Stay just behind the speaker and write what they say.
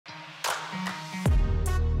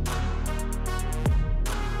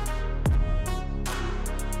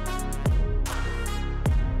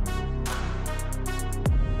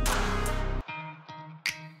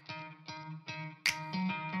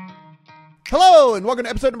Hello, and welcome to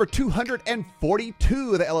episode number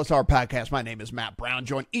 242 of the LSR podcast. My name is Matt Brown,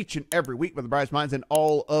 joined each and every week by the brightest minds in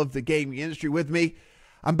all of the gaming industry. With me,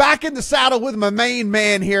 I'm back in the saddle with my main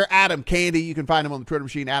man here, Adam Candee. You can find him on the Twitter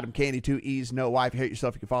machine, Adam Candee, 2 E's, no Y. If you hate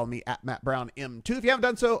yourself, you can follow me at Matt Brown M2. If you haven't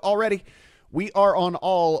done so already, we are on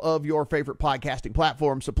all of your favorite podcasting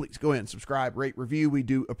platforms, so please go ahead and subscribe, rate, review. We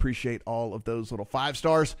do appreciate all of those little 5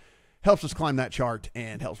 stars. Helps us climb that chart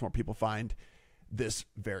and helps more people find this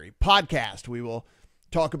very podcast. We will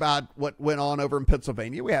talk about what went on over in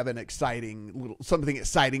Pennsylvania. We have something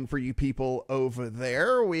exciting for you people over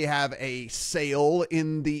there. We have a sale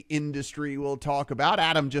in the industry we'll talk about.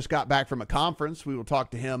 Adam just got back from a conference. We will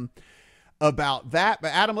talk to him about that.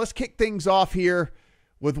 But Adam, let's kick things off here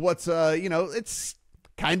with what's, it's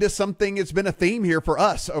kind of something, it's been a theme here for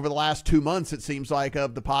us over the last 2 months, it seems like,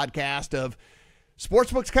 of the podcast, of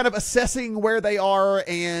Sportsbooks kind of assessing where they are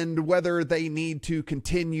and whether they need to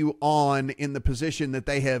continue on in the position that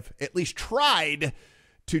they have at least tried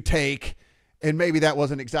to take. And maybe that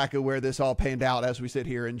wasn't exactly where this all panned out as we sit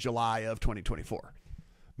here in July of 2024.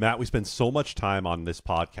 Matt, we spend so much time on this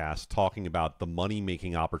podcast talking about the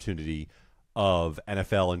money-making opportunity of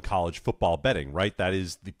NFL and college football betting, right? That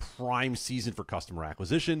is the prime season for customer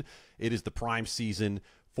acquisition. It is the prime season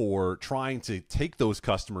for trying to take those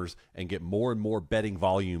customers and get more and more betting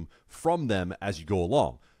volume from them as you go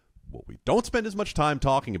along. What we don't spend as much time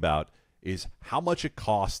talking about is how much it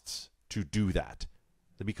costs to do that.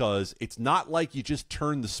 Because it's not like you just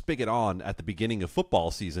turn the spigot on at the beginning of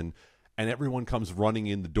football season and everyone comes running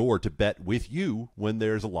in the door to bet with you when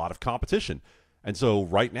there's a lot of competition. And so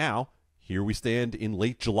right now, here we stand in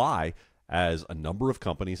late July, as a number of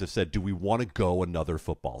companies have said, do we want to go another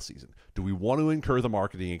football season? Do we want to incur the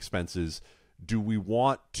marketing expenses? Do we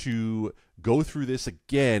want to go through this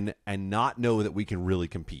again and not know that we can really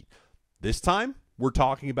compete? This time, we're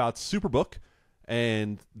talking about Superbook,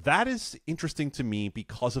 and that is interesting to me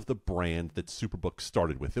because of the brand that Superbook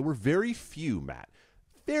started with. There were very few, Matt,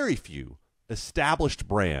 very few established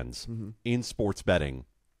brands in sports betting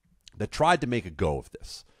that tried to make a go of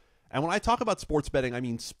this. And when I talk about sports betting, I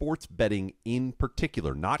mean sports betting in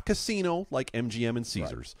particular, not casino like MGM and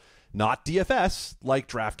Caesars, right, not DFS like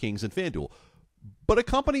DraftKings and FanDuel, but a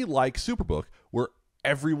company like Superbook where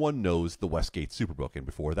everyone knows the Westgate Superbook, and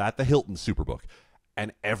before that, the Hilton Superbook,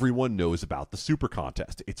 and everyone knows about the Super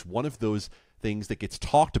Contest. It's one of those things that gets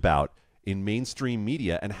talked about in mainstream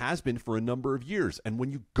media and has been for a number of years. And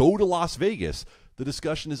when you go to Las Vegas, the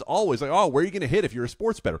discussion is always like, oh, where are you going to hit if you're a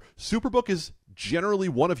sports bettor? Superbook is generally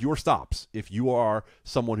one of your stops if you are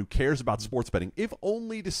someone who cares about sports betting, if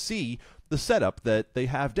only to see the setup that they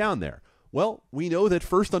have down there. Well, we know that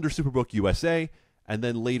first under Superbook USA and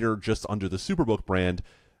then later just under the Superbook brand,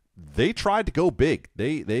 they tried to go big.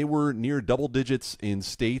 They were near double digits in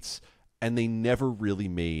states, and they never really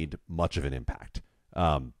made much of an impact.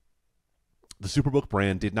 The Superbook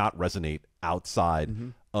brand did not resonate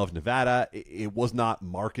outside of Nevada. It was not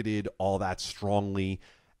marketed all that strongly.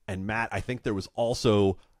 And Matt, I think there was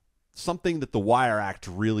also something that the Wire Act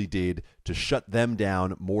really did to shut them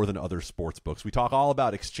down more than other sports books. We talk all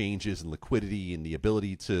about exchanges and liquidity and the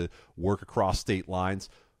ability to work across state lines.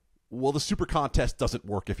 Well, the Super Contest doesn't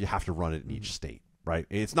work if you have to run it in each state, right?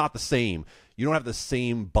 It's not the same. You don't have the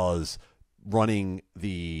same buzz running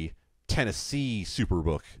the Tennessee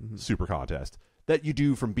Superbook Super Contest that you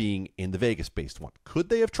do from being in the Vegas-based one. Could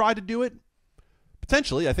they have tried to do it?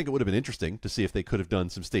 Potentially. I think it would have been interesting to see if they could have done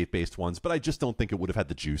some state-based ones, but I just don't think it would have had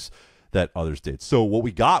the juice that others did. So what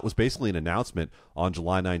we got was basically an announcement on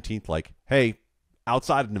July 19th, like, hey,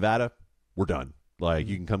 outside of Nevada, we're done. Like,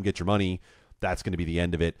 you can come get your money. That's going to be the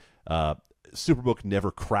end of it. Superbook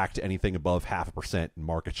never cracked anything above 0.5% in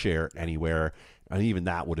market share anywhere, and even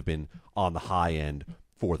that would have been on the high end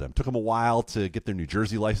for them. Took them a while to get their New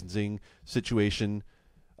Jersey licensing situation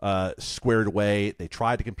squared away. They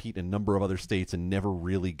tried to compete in a number of other states and never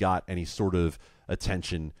really got any sort of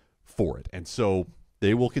attention for it. And so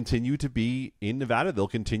they will continue to be in Nevada. They'll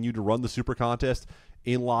continue to run the Super Contest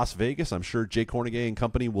in Las Vegas. I'm sure Jay Kornegay and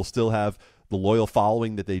company will still have the loyal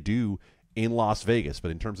following that they do in Las Vegas.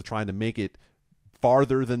 But in terms of trying to make it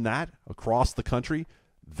farther than that across the country,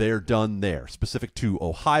 they're done there. Specific to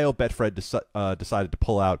Ohio, Betfred decided to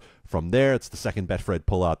pull out from there. It's the second Betfred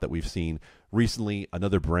pullout that we've seen recently.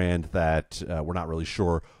 Another brand that we're not really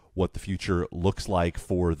sure what the future looks like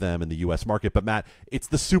for them in the U.S. market. But, Matt, it's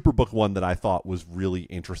the Superbook one that I thought was really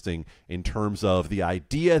interesting in terms of the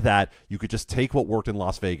idea that you could just take what worked in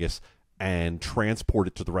Las Vegas and transport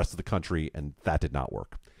it to the rest of the country, and that did not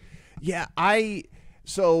work. Yeah,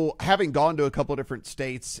 So having gone to a couple of different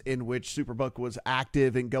states in which Superbook was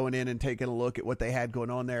active and going in and taking a look at what they had going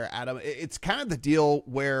on there, Adam, it's kind of the deal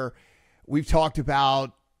where we've talked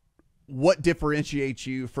about what differentiates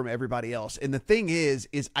you from everybody else. And the thing is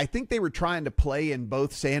I think they were trying to play in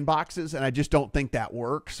both sandboxes, and I just don't think that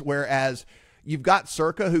works. Whereas you've got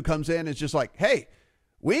Circa, who comes in and is just like, hey,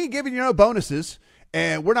 we ain't giving you no bonuses,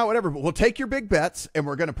 and we're not whatever, but we'll take your big bets, and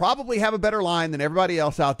we're going to probably have a better line than everybody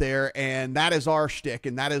else out there, and that is our shtick,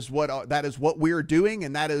 and that is what we're doing,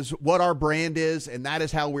 and that is what our brand is, and that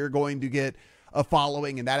is how we're going to get a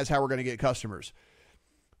following, and that is how we're going to get customers.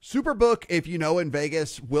 Superbook, if you know, in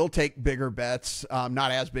Vegas, will take bigger bets,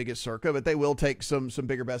 not as big as Circa, but they will take some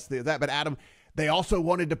bigger bets than that. But Adam, they also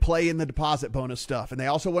wanted to play in the deposit bonus stuff, and they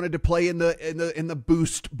also wanted to play in the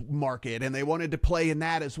boost market, and they wanted to play in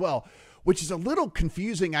that as well, which is a little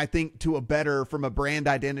confusing, I think, to a bettor from a brand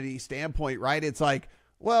identity standpoint, right? It's like,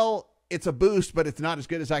 well, it's a boost, but it's not as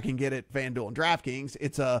good as I can get at FanDuel and DraftKings.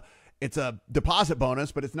 It's a deposit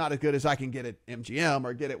bonus, but it's not as good as I can get at MGM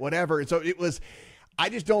or get at whatever. And so I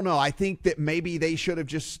just don't know. I think that maybe they should have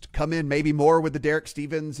just come in maybe more with the Derek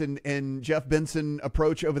Stevens and Jeff Benson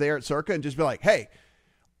approach over there at Circa and just be like, hey,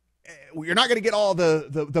 you're not going to get all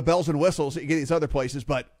the bells and whistles that you get these other places,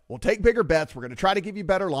 but we'll take bigger bets. We're going to try to give you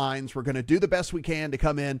better lines. We're going to do the best we can to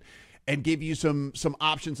come in and give you some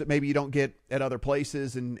options that maybe you don't get at other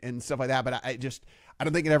places and stuff like that. But I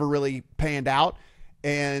don't think it ever really panned out.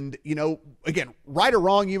 And, again, right or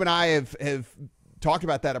wrong, you and I have talked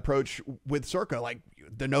about that approach with Circa, like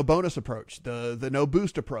the no bonus approach, the no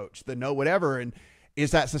boost approach, the no whatever. And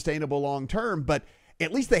is that sustainable long term? But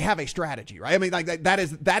at least they have a strategy, right? I mean, like that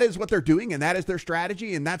is what they're doing, and that is their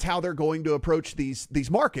strategy, and that's how they're going to approach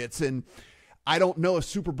these markets. And I don't know if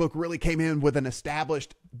Superbook really came in with an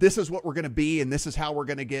established, this is what we're going to be, and this is how we're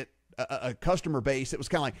going to get a customer base. It was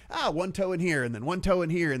kind of like, one toe in here, and then one toe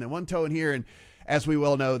in here, and then one toe in here. And as we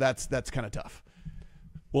well know, that's kind of tough.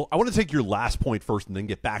 Well, I want to take your last point first and then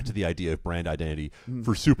get back to the idea of brand identity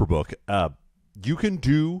for Superbook. You can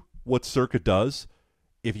do what Circa does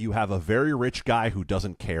if you have a very rich guy who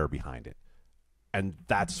doesn't care behind it. And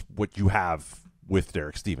that's what you have with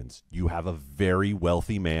Derek Stevens. You have a very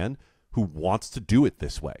wealthy man who wants to do it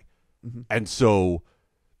this way. Mm-hmm. And so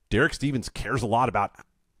Derek Stevens cares a lot about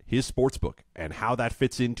his sportsbook and how that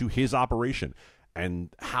fits into his operation and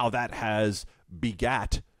how that has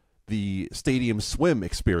begat the stadium swim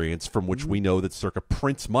experience, from which we know that Circa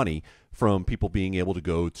prints money from people being able to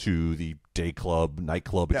go to the day club,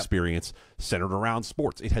 nightclub experience centered around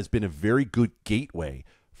sports. It has been a very good gateway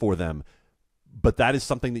for them, but that is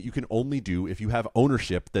something that you can only do if you have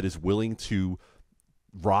ownership that is willing to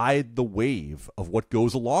ride the wave of what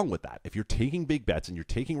goes along with that. If you're taking big bets and you're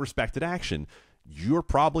taking respected action, you're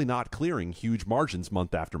probably not clearing huge margins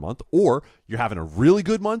month after month, or you're having a really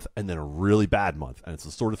good month and then a really bad month. And it's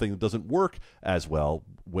the sort of thing that doesn't work as well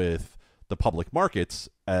with the public markets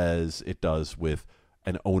as it does with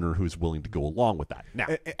an owner who's willing to go along with that. Now,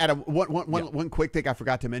 Adam, one quick thing I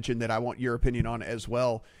forgot to mention that I want your opinion on as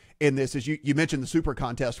well in this is you mentioned the Super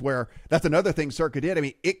Contest, where that's another thing Circa did. I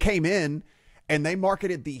mean, it came in and they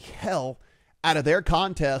marketed the hell out of their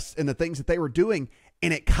contests and the things that they were doing.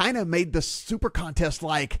 And it kind of made the Super Contest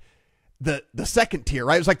like the second tier,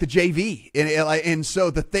 right? It was like the JV, and so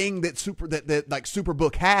the thing that like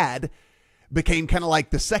Superbook had became kind of like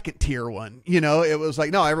the second tier one. It was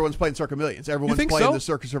like, no, everyone's playing Circa Millions, everyone's playing the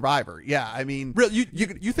Circa Survivor. Yeah, I mean, really,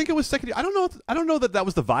 you think it was second tier? I don't know that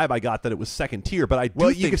was the vibe I got, that it was second tier, but I do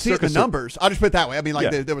think you can see it in the numbers. I'll just put it that way. I mean,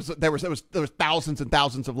 like there was thousands and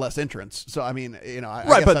thousands of less entrants. So I mean,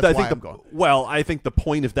 I think the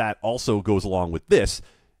point of that also goes along with this.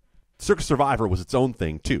 Circa Survivor was its own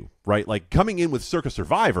thing too, right? Like coming in with Circa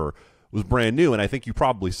Survivor was brand new, and I think you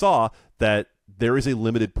probably saw that there is a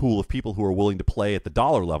limited pool of people who are willing to play at the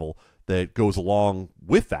dollar level that goes along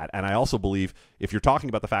with that. And I also believe if you're talking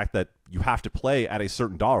about the fact that you have to play at a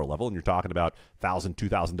certain dollar level, and you're talking about $1,000,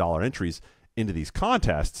 $2,000 entries into these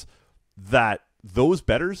contests, that those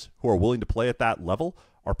bettors who are willing to play at that level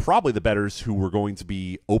are probably the bettors who were going to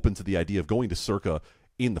be open to the idea of going to Circa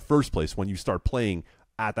in the first place when you start playing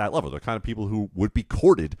at that level. They're kind of people who would be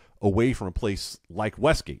courted away from a place like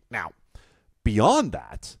Westgate. Now, beyond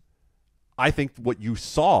that, I think what you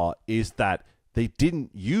saw is that they didn't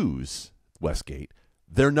use Westgate,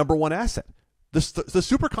 their number one asset. The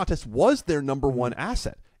Super Contest was their number one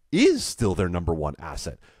asset, is still their number one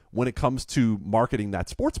asset when it comes to marketing that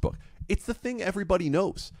sportsbook. It's the thing everybody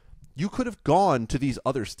knows. You could have gone to these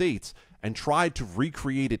other states and tried to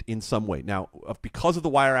recreate it in some way. Now, because of the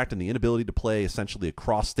Wire Act and the inability to play essentially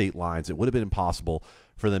across state lines, it would have been impossible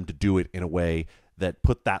for them to do it in a way that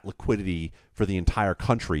put that liquidity for the entire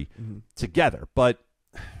country together. But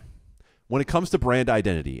when it comes to brand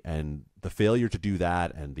identity and the failure to do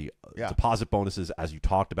that and the deposit bonuses, as you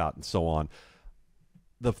talked about, and so on,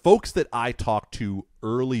 the folks that I talked to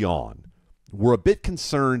early on were a bit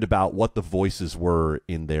concerned about what the voices were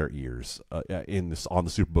in their ears on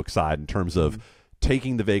the Superbook side in terms of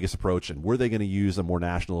taking the Vegas approach, and were they going to use a more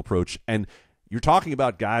national approach? And you're talking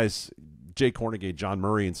about guys, Jay Kornegay, John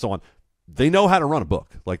Murray, and so on. They know how to run a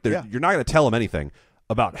book. Like you're not going to tell them anything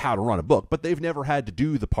about how to run a book, but they've never had to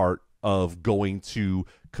do the part of going to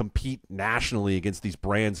compete nationally against these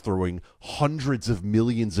brands throwing hundreds of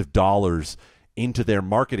millions of dollars into their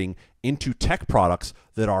marketing, into tech products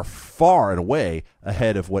that are far and away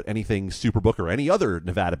ahead of what anything Superbook or any other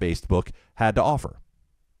Nevada-based book had to offer.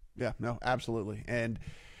 Yeah, no, absolutely. And,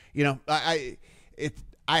 I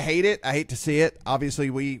hate it. I hate to see it. Obviously,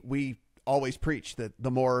 we always preach that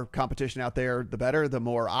the more competition out there, the better, the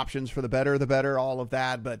more options for the better, all of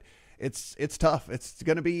that. But it's tough. It's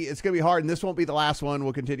going to be hard. And this won't be the last one.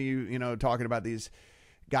 We'll continue, talking about these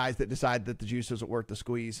guys that decide that the juice isn't worth the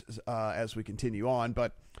squeeze as we continue on.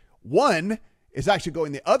 But one is actually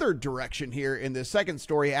going the other direction here in this second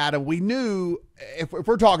story, Adam. We knew if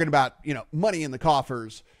we're talking about, money in the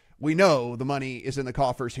coffers, we know the money is in the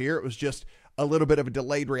coffers here. It was just a little bit of a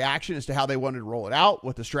delayed reaction as to how they wanted to roll it out,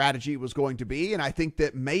 what the strategy was going to be. And I think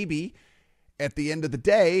that maybe at the end of the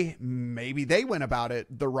day, maybe they went about it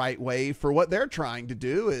the right way for what they're trying to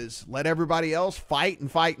do, is let everybody else fight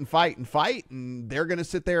and fight and fight and fight. And they're going to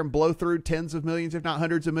sit there and blow through tens of millions, if not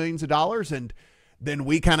hundreds of millions of dollars. And then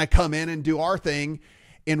we kind of come in and do our thing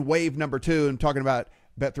in wave number 2. And talking about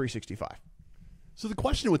Bet365. So the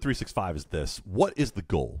question with 365 is this: what is the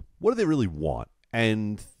goal? What do they really want?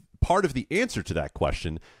 And part of the answer to that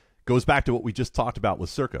question goes back to what we just talked about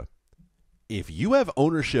with Circa. If you have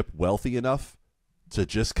ownership wealthy enough to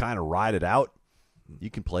just kind of ride it out,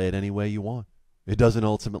 you can play it any way you want. It doesn't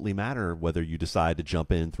ultimately matter whether you decide to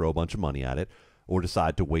jump in, throw a bunch of money at it, or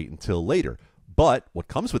decide to wait until later. But what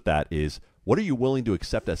comes with that is, what are you willing to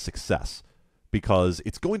accept as success? Because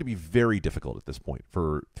it's going to be very difficult at this point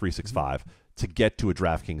for 365 to get to a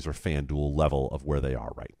DraftKings or FanDuel level of where they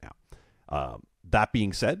are right now. That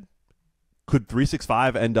being said, could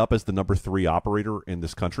 365 end up as the number 3 operator in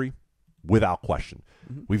this country? Without question.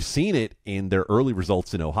 We've seen it in their early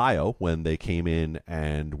results in Ohio when they came in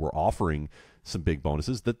and were offering some big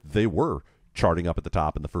bonuses, that they were charting up at the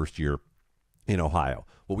top in the first year in Ohio.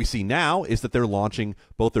 What we see now is that they're launching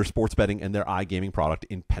both their sports betting and their iGaming product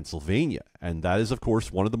in Pennsylvania. And that is, of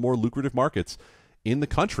course, one of the more lucrative markets in the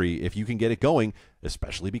country if you can get it going,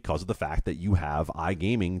 especially because of the fact that you have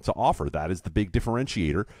iGaming to offer. That is the big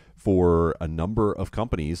differentiator for a number of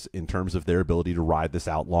companies in terms of their ability to ride this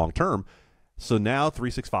out long term. So now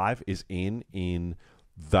 365 is in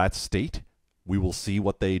that state. We will see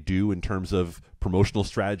what they do in terms of promotional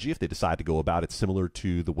strategy if they decide to go about it similar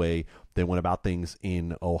to the way they went about things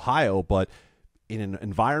in Ohio. But in an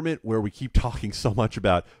environment where we keep talking so much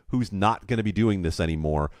about who's not going to be doing this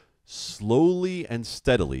anymore, slowly and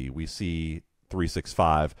steadily we see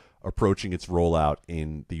 365 approaching its rollout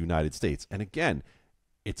in the United States. And again,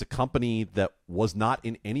 it's a company that was not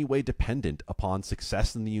in any way dependent upon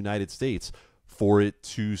success in the United States for it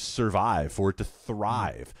to survive, for it to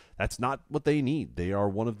thrive. That's not what they need. They are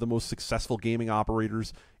one of the most successful gaming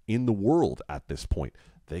operators in the world at this point.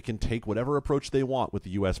 They can take whatever approach they want with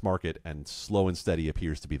the U.S. market, and slow and steady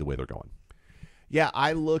appears to be the way they're going. Yeah,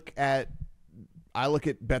 I look at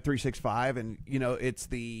Bet365, and it's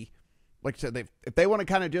like I said, if they want to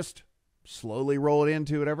kind of just slowly roll it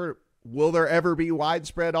into whatever. Will there ever be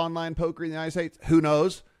widespread online poker in the United States? Who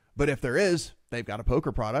knows? But if there is, they've got a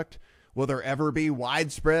poker product. Will there ever be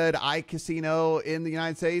widespread iCasino in the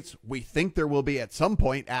United States? We think there will be at some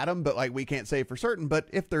point, Adam, but we can't say for certain. But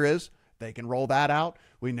if there is, they can roll that out.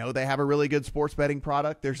 We know they have a really good sports betting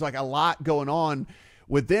product. There's a lot going on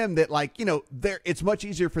with them that it's much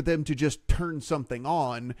easier for them to just turn something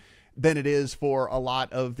on than it is for a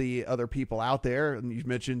lot of the other people out there. And you've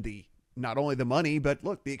mentioned not only the money, but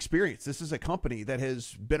look, the experience. This is a company that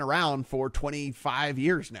has been around for 25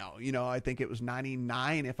 years now. I think it was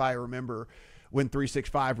 99, if I remember, when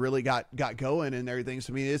 365 really got going and everything.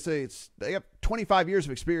 So, I mean, they have 25 years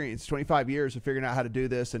of experience, 25 years of figuring out how to do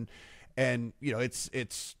this. And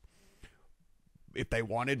it's if they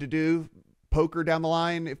wanted to do poker down the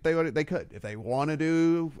line, they could. If they want to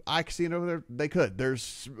do iCasino, they could.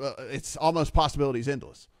 It's almost possibilities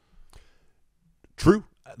endless. True.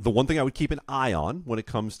 The one thing I would keep an eye on when it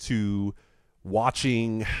comes to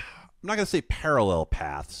watching, I'm not going to say parallel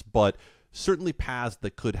paths, but certainly paths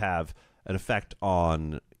that could have an effect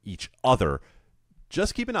on each other.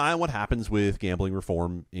 just keep an eye on what happens with gambling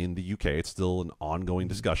reform in the UK. It's still an ongoing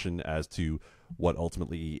discussion as to what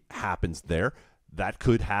ultimately happens there. That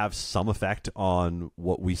could have some effect on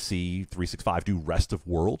what we see 365 do rest of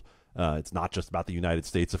world. It's not just about the United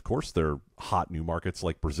States, of course. There are hot new markets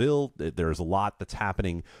like Brazil. There's a lot that's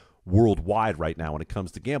happening worldwide right now when it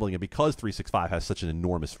comes to gambling. And because 365 has such an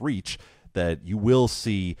enormous reach, that you will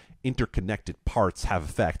see interconnected parts have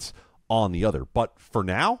effects on the other. But for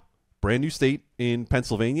now, brand new state in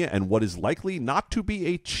Pennsylvania, and what is likely not to be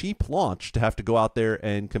a cheap launch to have to go out there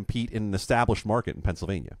and compete in an established market in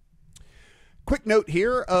Pennsylvania. Quick note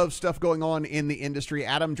here of stuff going on in the industry.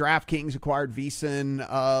 Adam, DraftKings acquired VSiN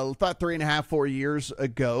about 4 years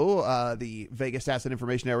ago. The Vegas Asset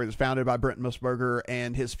Information Network was founded by Brent Musburger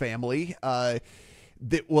and his family.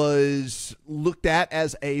 That was looked at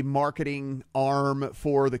as a marketing arm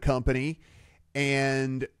for the company,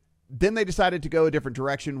 and then they decided to go a different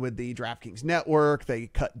direction with the DraftKings network. They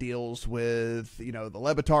cut deals with, the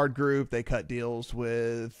Le Batard group. They cut deals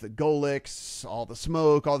with the Golix, all the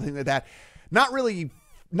smoke, all the things like that. Not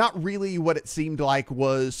really what it seemed like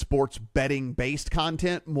was sports betting based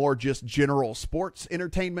content, more just general sports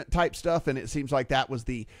entertainment type stuff. And it seems like that was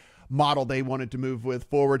the model they wanted to move with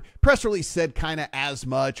forward. Press release said kind of as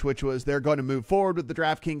much, which was they're going to move forward with the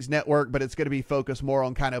DraftKings network, but it's going to be focused more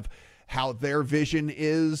on kind of how their vision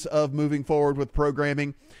is of moving forward with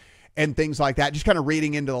programming and things like that. Just kind of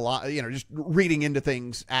reading into just reading into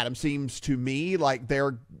things, Adam, seems to me like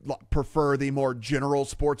they're prefer the more general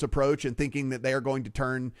sports approach and thinking that they are going to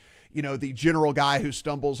turn, the general guy who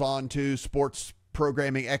stumbles onto sports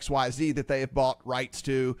programming XYZ that they have bought rights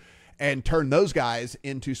to, and turn those guys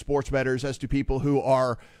into sports bettors as to people who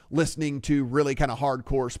are listening to really kind of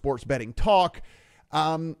hardcore sports betting talk.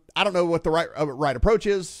 I don't know what the right approach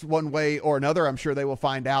is one way or another. I'm sure they will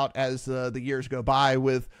find out as the years go by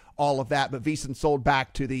with all of that. But VSiN sold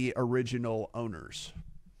back to the original owners.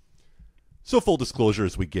 So full disclosure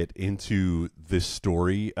as we get into this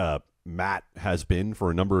story, Matt has been for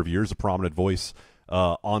a number of years a prominent voice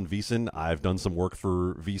on VSiN. I've done some work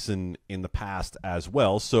for VSiN in the past as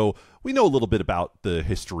well. So we know a little bit about the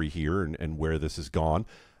history here and where this has gone.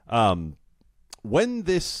 When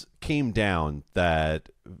this came down that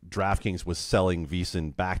DraftKings was selling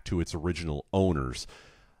VSiN back to its original owners,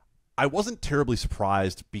 I wasn't terribly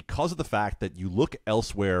surprised because of the fact that you look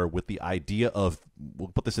elsewhere with the idea of, we'll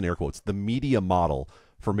put this in air quotes, the media model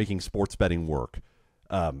for making sports betting work.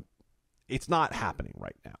 It's not happening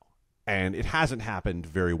right now. And it hasn't happened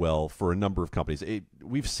very well for a number of companies.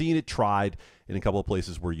 We've seen it tried in a couple of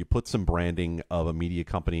places where you put some branding of a media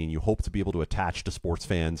company and you hope to be able to attach to sports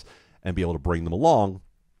fans and be able to bring them along,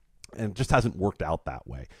 and it just hasn't worked out that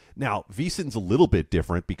way. Now, VSiN's a little bit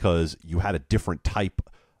different because you had a different type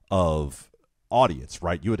of audience,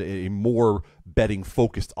 right? You had a more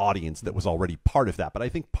betting-focused audience that was already part of that. But I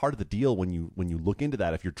think part of the deal when you look into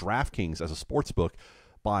that, if you're DraftKings as a sportsbook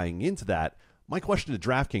buying into that, my question to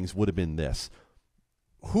DraftKings would have been this.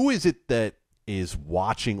 Who is it that is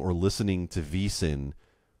watching or listening to VSiN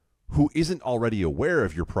who isn't already aware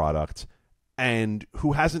of your product and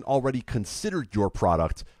who hasn't already considered your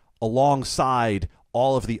product alongside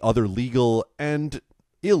all of the other legal and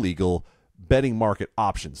illegal betting market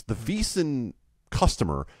options? The VSiN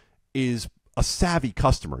customer is a savvy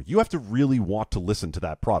customer. You have to really want to listen to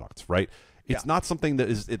that product, right? It's not something that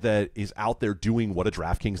is out there doing what a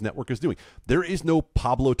DraftKings network is doing. There is no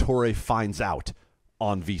Pablo Torre finds out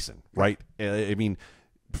on VSiN, right? I mean,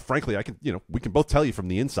 frankly, we can both tell you from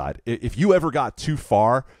the inside, if you ever got too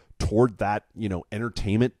far toward that,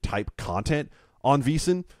 entertainment type content on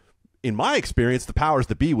VSiN, in my experience, the powers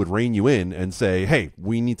that be would rein you in and say, hey,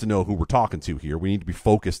 we need to know who we're talking to here. We need to be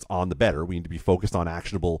focused on the bettor. We need to be focused on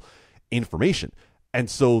actionable information. And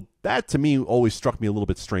so that, to me, always struck me a little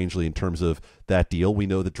bit strangely in terms of that deal. We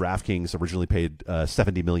know that DraftKings originally paid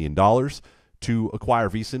 $70 million to acquire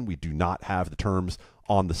VSiN. We do not have the terms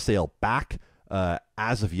on the sale back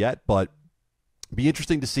as of yet, but be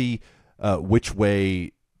interesting to see which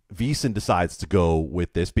way VSiN decides to go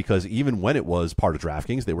with this, because even when it was part of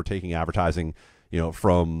DraftKings, they were taking advertising,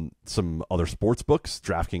 from some other sports books.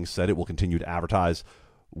 DraftKings said it will continue to advertise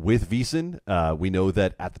with VSiN. We know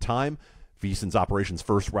that at the time, VSiN's operations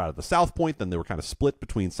first were out of the South Point, then they were kind of split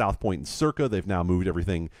between South Point and Circa. They've now moved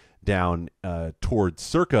everything down towards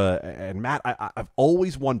Circa. And Matt, I've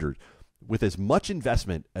always wondered, with as much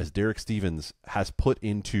investment as Derek Stevens has put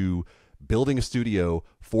into building a studio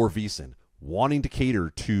for VSiN, wanting to cater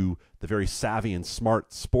to the very savvy and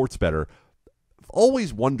smart sports bettor, I've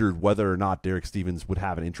always wondered whether or not Derek Stevens would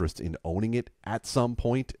have an interest in owning it at some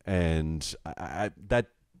point. And that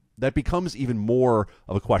that becomes even more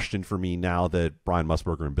of a question for me now that Brian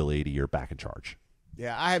Musburger and Bill Adee are back in charge.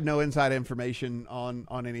 Yeah, I have no inside information on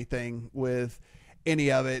anything with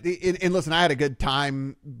any of it. And listen, I had a good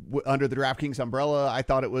time under the DraftKings umbrella. I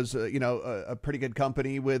thought it was, a pretty good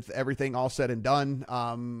company with everything all said and done.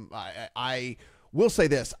 I will say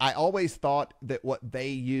this. I always thought that what they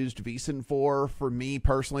used VSiN for me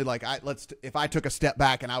personally, like if I took a step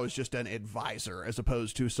back and I was just an advisor as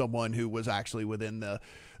opposed to someone who was actually within the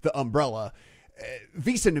umbrella,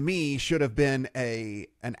 VSiN to me should have been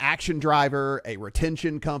an action driver, a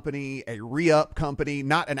retention company, a re-up company,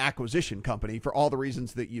 not an acquisition company for all the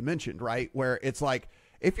reasons that you mentioned, right? Where it's like,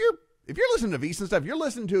 if you're listening to VSiN stuff, you're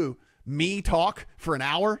listening to me talk for an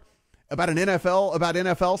hour about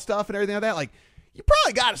NFL stuff and everything like that. Like, you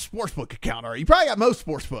probably got a sportsbook account already. You probably got most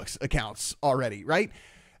sportsbooks accounts already, right?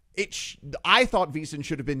 I thought VSiN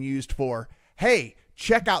should have been used for, hey,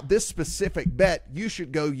 check out this specific bet. You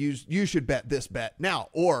should bet this bet now.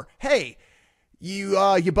 Or, hey,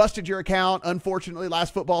 you busted your account, unfortunately,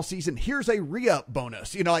 last football season. Here's a re-up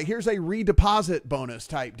bonus. Here's a redeposit bonus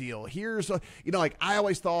type deal. I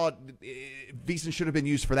always thought VSiN should have been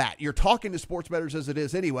used for that. You're talking to sports bettors as it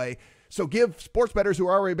is anyway. So give sports bettors who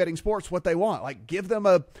are already betting sports what they want. Like, give them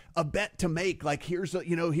a bet to make. Like, here's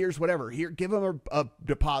whatever. Here, give them a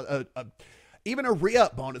deposit, even a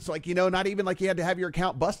re-up bonus. Like, not even like you had to have your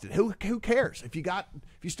account busted. Who cares if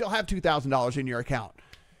you still have $2,000 in your account?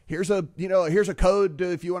 Here's a code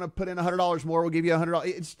if you want to put in $100 more, we'll give you $100.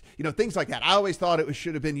 It's, things like that. I always thought it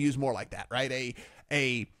should have been used more like that, right?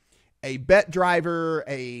 A bet driver,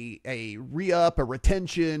 a re-up, a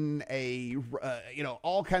retention,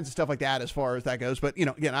 all kinds of stuff like that as far as that goes. But,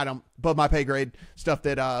 again, I don't above my pay grade stuff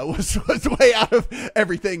that was way out of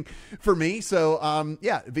everything for me. So,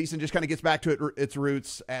 VSiN just kind of gets back to its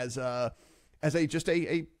roots as a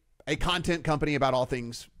content company about all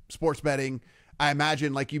things sports betting. I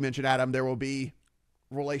imagine, like you mentioned, Adam, there will be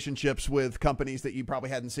relationships with companies that you probably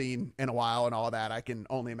hadn't seen in a while and all of that. I can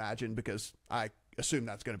only imagine, because I assume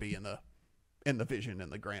that's going to be in the vision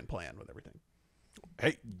and the grand plan with everything.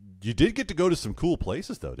 Hey, you did get to go to some cool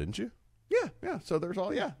places though, didn't you? Yeah. So there's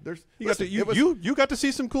all. Yeah, there's. You got to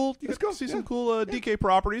see some cool. You got to see some cool DK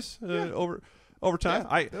properties over time.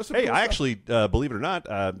 Yeah, I actually believe it or not,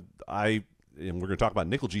 and we're going to talk about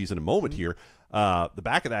Nickel G's in a moment here. The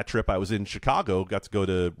back of that trip, I was in Chicago, got to go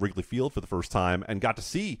to Wrigley Field for the first time, and got to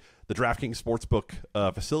see the DraftKings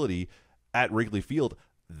Sportsbook facility at Wrigley Field.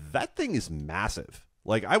 That thing is massive.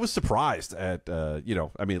 Like, I was surprised at,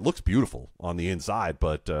 it looks beautiful on the inside,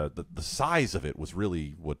 but the size of it was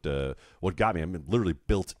really what got me. I mean, literally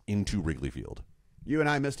built into Wrigley Field. You and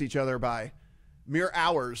I missed each other by mere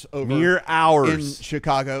hours in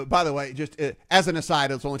Chicago. By the way, just as an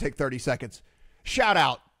aside, it'll only take 30 seconds. Shout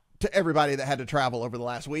out to everybody that had to travel over the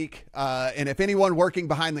last week. And if anyone working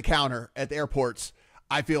behind the counter at the airports,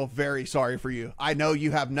 I feel very sorry for you. I know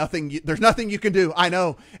you have nothing. There's nothing you can do. I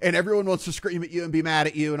know. And everyone wants to scream at you and be mad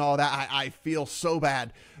at you and all that. I feel so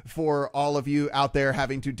bad for all of you out there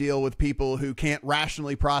having to deal with people who can't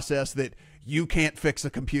rationally process that you can't fix a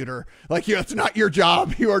computer. Like, it's not your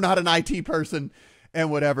job. You are not an IT person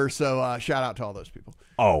and whatever. So shout out to all those people.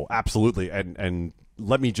 Oh, absolutely. And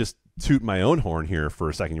let me just toot my own horn here for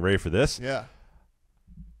a second. You ready for this? Yeah.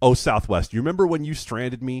 Oh, Southwest, you remember when you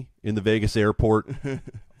stranded me in the Vegas airport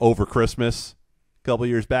over Christmas a couple of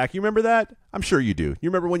years back? You remember that? I'm sure you do. You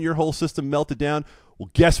remember when your whole system melted down? Well,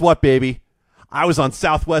 guess what, baby? I was on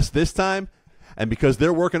Southwest this time, and because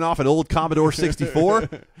they're working off an old Commodore 64,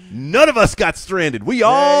 none of us got stranded. We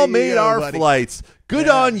all made our flights. Good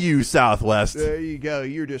on you, Southwest. There you go.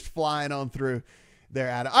 You're just flying on through there,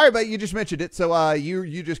 Adam. All right, but you just mentioned it. So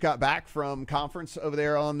you just got back from conference over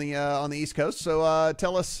there on the East Coast. So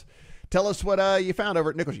tell us what you found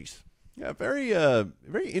over at Nickel G's. Yeah, very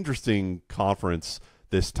interesting conference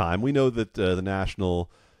this time. We know that the National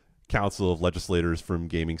Council of Legislators from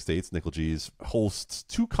Gaming States, Nickel G's, hosts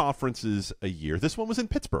 2 conferences a year. This one was in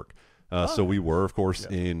Pittsburgh. So we were, of course,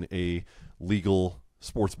 in a legal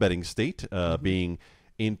sports betting state, being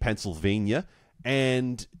in Pennsylvania.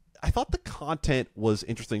 And I thought the content was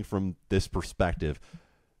interesting from this perspective.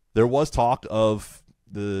 There was talk of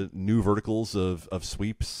the new verticals of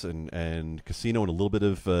sweeps and casino and a little bit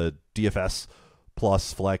of DFS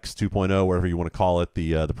plus flex 2.0, whatever you want to call it.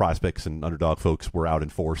 The prize picks and underdog folks were out in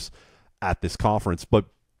force at this conference. But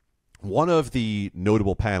one of the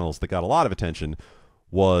notable panels that got a lot of attention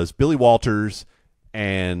was Billy Walters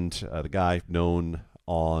and the guy known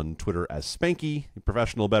on Twitter as Spanky,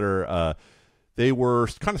 professional bettor. They were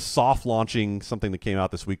kind of soft launching something that came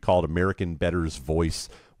out this week called American Bettor's Voice,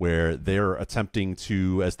 where they're attempting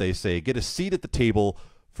to, as they say, get a seat at the table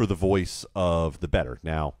for the voice of the bettor.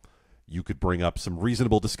 Now, you could bring up some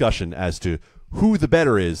reasonable discussion as to who the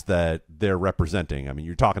bettor is that they're representing. I mean,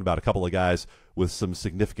 you're talking about a couple of guys with some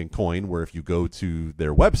significant coin, where if you go to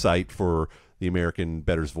their website for the American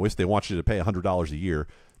Bettor's Voice, they want you to pay $100 a year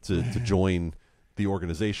to join the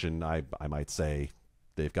organization. I might say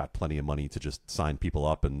they've got plenty of money to just sign people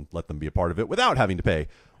up and let them be a part of it without having to pay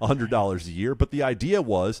 $100 a year. But the idea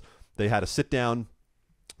was they had a sit down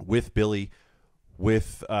with Billy,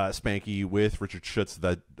 with Spanky, with Richard Schutz,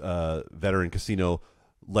 the veteran casino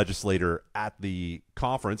legislator at the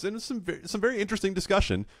conference, and some very interesting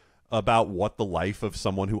discussion about what the life of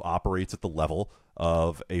someone who operates at the level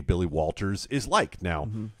of a Billy Walters is like. Now,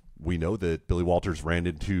 we know that Billy Walters ran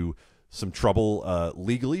into some trouble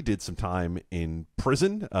legally, did some time in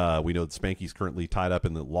prison. We know that Spanky's currently tied up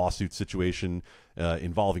in the lawsuit situation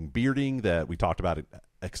involving bearding that we talked about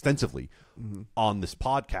extensively on this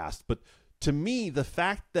podcast. But to me, the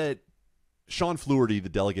fact that Sean Fluharty, the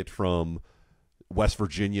delegate from West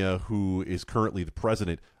Virginia, who is currently the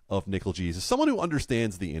president of NCLGS, is someone who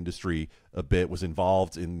understands the industry a bit, was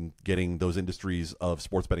involved in getting those industries of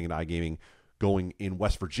sports betting and iGaming going in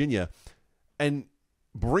West Virginia. And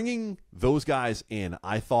bringing those guys in,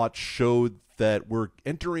 I thought, showed that we're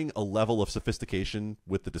entering a level of sophistication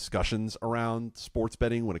with the discussions around sports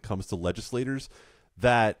betting when it comes to legislators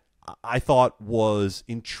that I thought was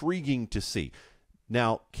intriguing to see.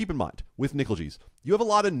 Now, keep in mind, with NCLGS, you have a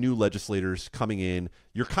lot of new legislators coming in.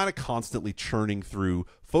 You're kind of constantly churning through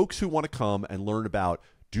folks who want to come and learn about,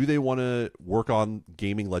 do they want to work on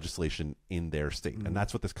gaming legislation in their state? And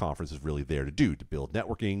that's what this conference is really there to do, to build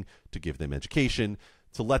networking, to give them education,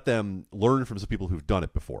 to let them learn from some people who've done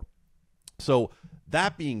it before. So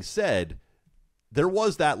that being said, there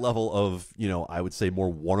was that level of, I would say more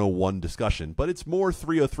 101 discussion, but it's more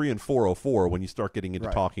 303 and 404 when you start getting into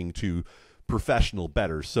talking to professional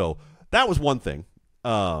bettors. So that was one thing.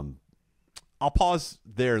 I'll pause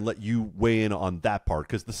there and let you weigh in on that part,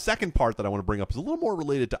 because the second part that I want to bring up is a little more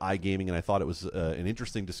related to iGaming, and I thought it was an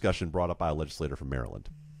interesting discussion brought up by a legislator from Maryland.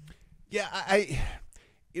 Yeah,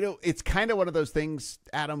 it's kind of one of those things,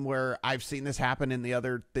 Adam, where I've seen this happen in the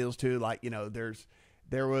other deals too. Like,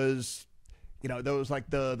 there was like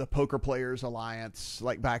the Poker Players Alliance,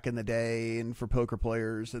 like back in the day, and for poker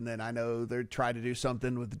players. And then I know they tried to do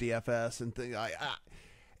something with the DFS and things.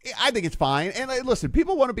 I think it's fine. And listen,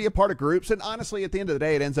 people want to be a part of groups. And honestly, at the end of the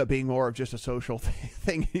day, it ends up being more of just a social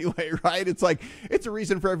thing anyway, right? It's like, it's a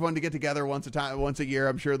reason for everyone to get together once a year.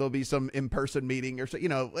 I'm sure there'll be some in-person meeting or so,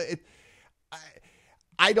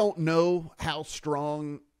 I don't know how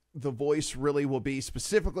strong the voice really will be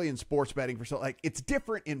specifically in sports betting it's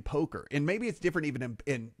different in poker, and maybe it's different even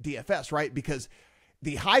in DFS, right? Because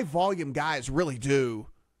the high volume guys really do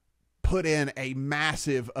put in a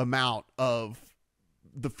massive amount of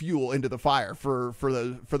the fuel into the fire for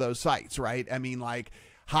those sites, right? I mean, like,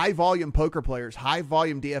 high volume poker players, high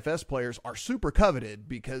volume DFS players are super coveted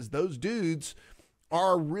because those dudes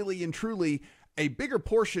are really and truly a bigger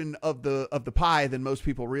portion of the pie than most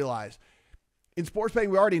people realize. In sports betting,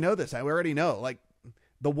 we already know this. We already know, like,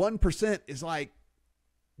 the 1% is like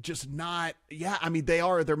just not. Yeah, I mean,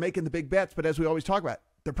 they're making the big bets, but as we always talk about,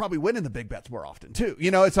 they're probably winning the big bets more often too.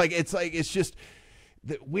 It's just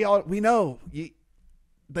that we know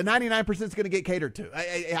the 99% is going to get catered to.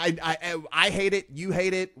 I hate it. You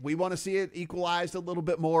hate it. We want to see it equalized a little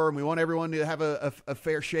bit more, and we want everyone to have a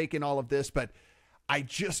fair shake in all of this, but I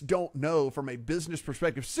just don't know from a business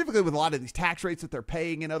perspective, specifically with a lot of these tax rates that they're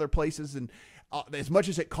paying in other places, and as much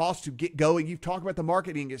as it costs to get going. You've talked about the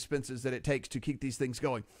marketing expenses that it takes to keep these things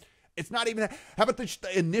going. It's not even how about the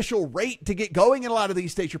initial rate to get going in a lot of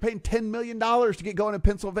these states? You're paying $10 million to get going in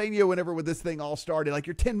Pennsylvania whenever with this thing all started. Like,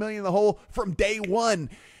 you're $10 million in the hole from day one.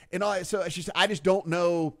 And so I just don't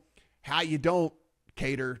know how you don't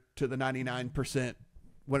cater to the 99%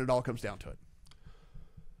 when it all comes down to it.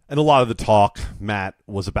 And a lot of the talk, Matt,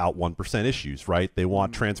 was about 1% issues, right? They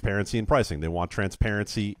want transparency in pricing. They want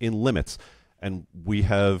transparency in limits. And we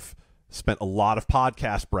have spent a lot of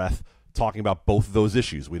podcast breath talking about both of those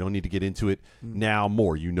issues. We don't need to get into it now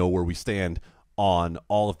more. You know where we stand on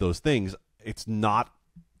all of those things. It's not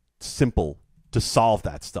simple to solve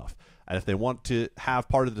that stuff. And if they want to have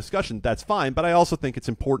part of the discussion, that's fine. But I also think it's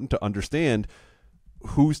important to understand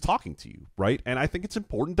who's talking to you, right? And I think it's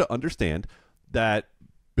important to understand that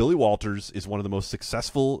Billy Walters is one of the most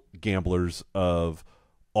successful gamblers of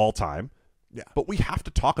all time. Yeah. But we have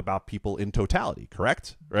to talk about people in totality,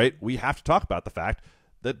 correct? Right? We have to talk about the fact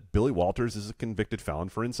that Billy Walters is a convicted felon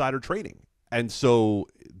for insider trading. And so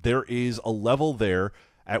there is a level there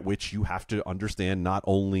at which you have to understand not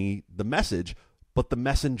only the message, but the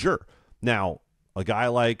messenger. Now, a guy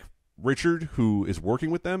like Richard, who is working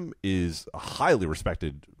with them, is a highly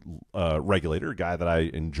respected regulator, a guy that I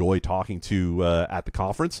enjoy talking to at the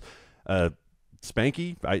conference.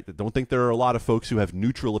 Spanky, I don't think there are a lot of folks who have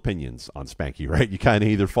neutral opinions on Spanky, right? You kind of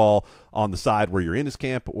either fall on the side where you're in his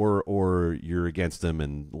camp or you're against him,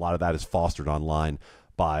 and a lot of that is fostered online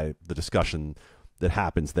by the discussion that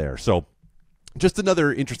happens there. So just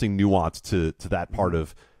another interesting nuance to that part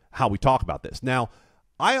of how we talk about this. Now,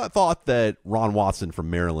 I thought that Ron Watson from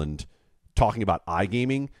Maryland talking about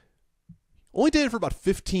iGaming only did it for about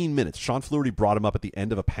 15 minutes. Sean Flaherty brought him up at the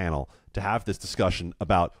end of a panel to have this discussion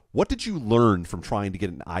about what did you learn from trying to get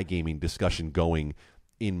an iGaming discussion going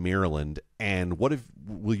in Maryland, and what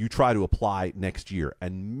will you try to apply next year?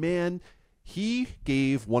 And man, he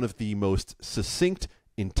gave one of the most succinct,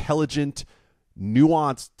 intelligent,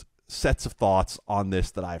 nuanced sets of thoughts on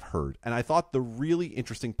this that I've heard. And I thought the really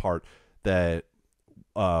interesting part that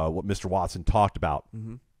what Mr. Watson talked about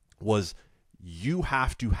was you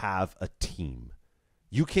have to have a team.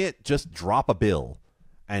 You can't just drop a bill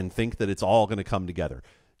and think that it's all going to come together.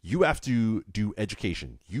 You have to do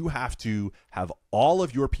education. You have to have all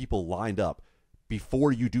of your people lined up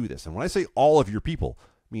before you do this. And when I say all of your people,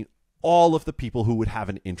 I mean all of the people who would have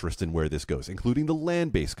an interest in where this goes, including the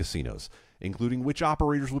land-based casinos, including which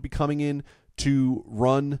operators will be coming in to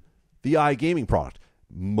run the iGaming product.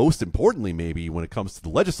 Most importantly, maybe when it comes to the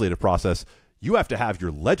legislative process, you have to have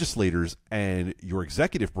your legislators and your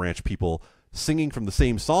executive branch people singing from the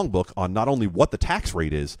same songbook on not only what the tax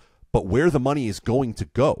rate is, but where the money is going to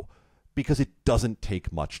go, because it doesn't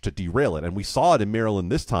take much to derail it. And we saw it in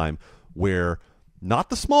Maryland this time, where not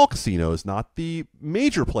the small casinos, not the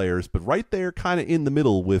major players, but right there kind of in the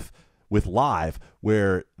middle with Live,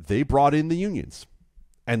 where they brought in the unions.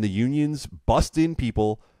 And the unions bust in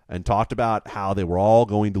people and talked about how they were all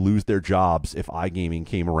going to lose their jobs if iGaming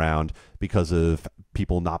came around because of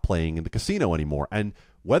people not playing in the casino anymore. And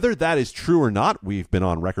whether that is true or not, we've been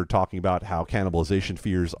on record talking about how cannibalization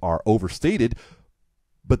fears are overstated,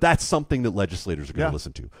 but that's something that legislators are going to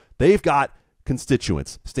listen to. They've got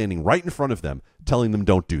constituents standing right in front of them telling them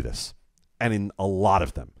don't do this, and in a lot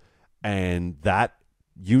of them. And that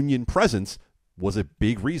union presence was a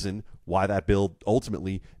big reason why that bill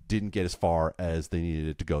ultimately didn't get as far as they needed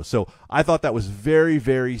it to go. So I thought that was very,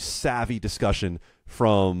 very savvy discussion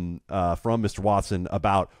from Mr. Watson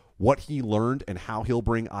about what he learned and how he'll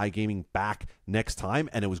bring iGaming back next time.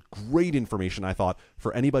 And it was great information, I thought,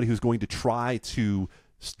 for anybody who's going to try to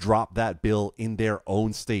drop that bill in their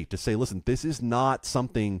own state, to say, listen, this is not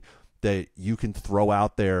something that you can throw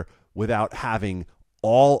out there without having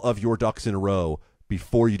all of your ducks in a row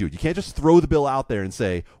before you do it. You can't just throw the bill out there and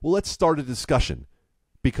say, well, let's start a discussion,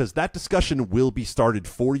 because that discussion will be started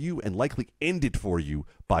for you and likely ended for you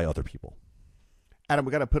by other people. Adam,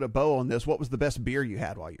 we got to put a bow on this. What was the best beer you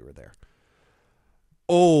had while you were there?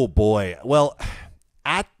 Oh, boy. Well,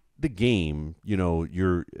 at the game,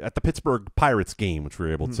 you're at the Pittsburgh Pirates game, which we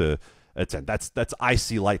were able to attend. That's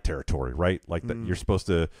icy light territory, right? Like that, you're supposed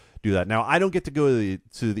to do that. Now, I don't get to go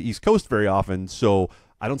to the East Coast very often, so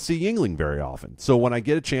I don't see Yuengling very often. So when I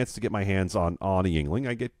get a chance to get my hands on a Yuengling,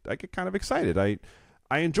 I get kind of excited.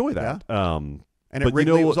 I enjoy that. Yeah. And at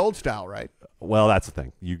Wrigley, it was old style, right? Well, that's the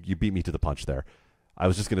thing. You beat me to the punch there. I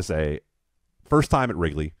was just going to say, first time at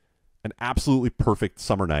Wrigley, an absolutely perfect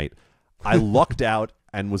summer night. I lucked out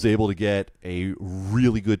and was able to get a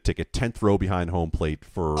really good ticket, 10th row behind home plate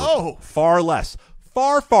for far less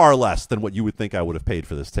than what you would think I would have paid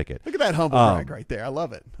for this ticket. Look at that humble brag right there. I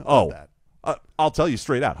love it. I love that. I'll tell you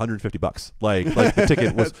straight out, $150. Like the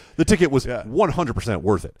ticket was 100%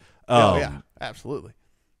 worth it. Yeah, absolutely.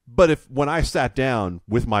 But when I sat down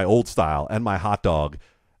with my old style and my hot dog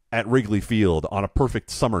at Wrigley Field on a perfect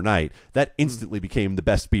summer night, that instantly became the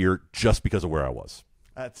best beer just because of where I was.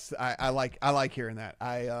 I like hearing that.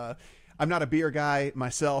 I'm not a beer guy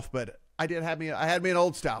myself, but I had me an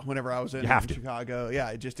old style whenever I was in Chicago.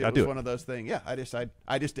 Yeah, it was one of those things. Yeah, I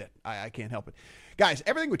just did. I can't help it. Guys,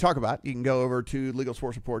 everything we talk about, you can go over to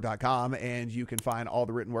LegalSportsReport.com and you can find all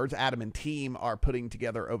the written words Adam and team are putting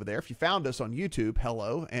together over there. If you found us on YouTube,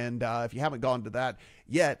 hello. And if you haven't gone to that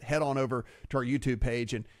yet, head on over to our YouTube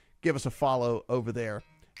page and give us a follow over there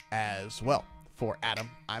as well. For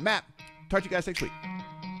Adam, I'm Matt. Talk to you guys next week.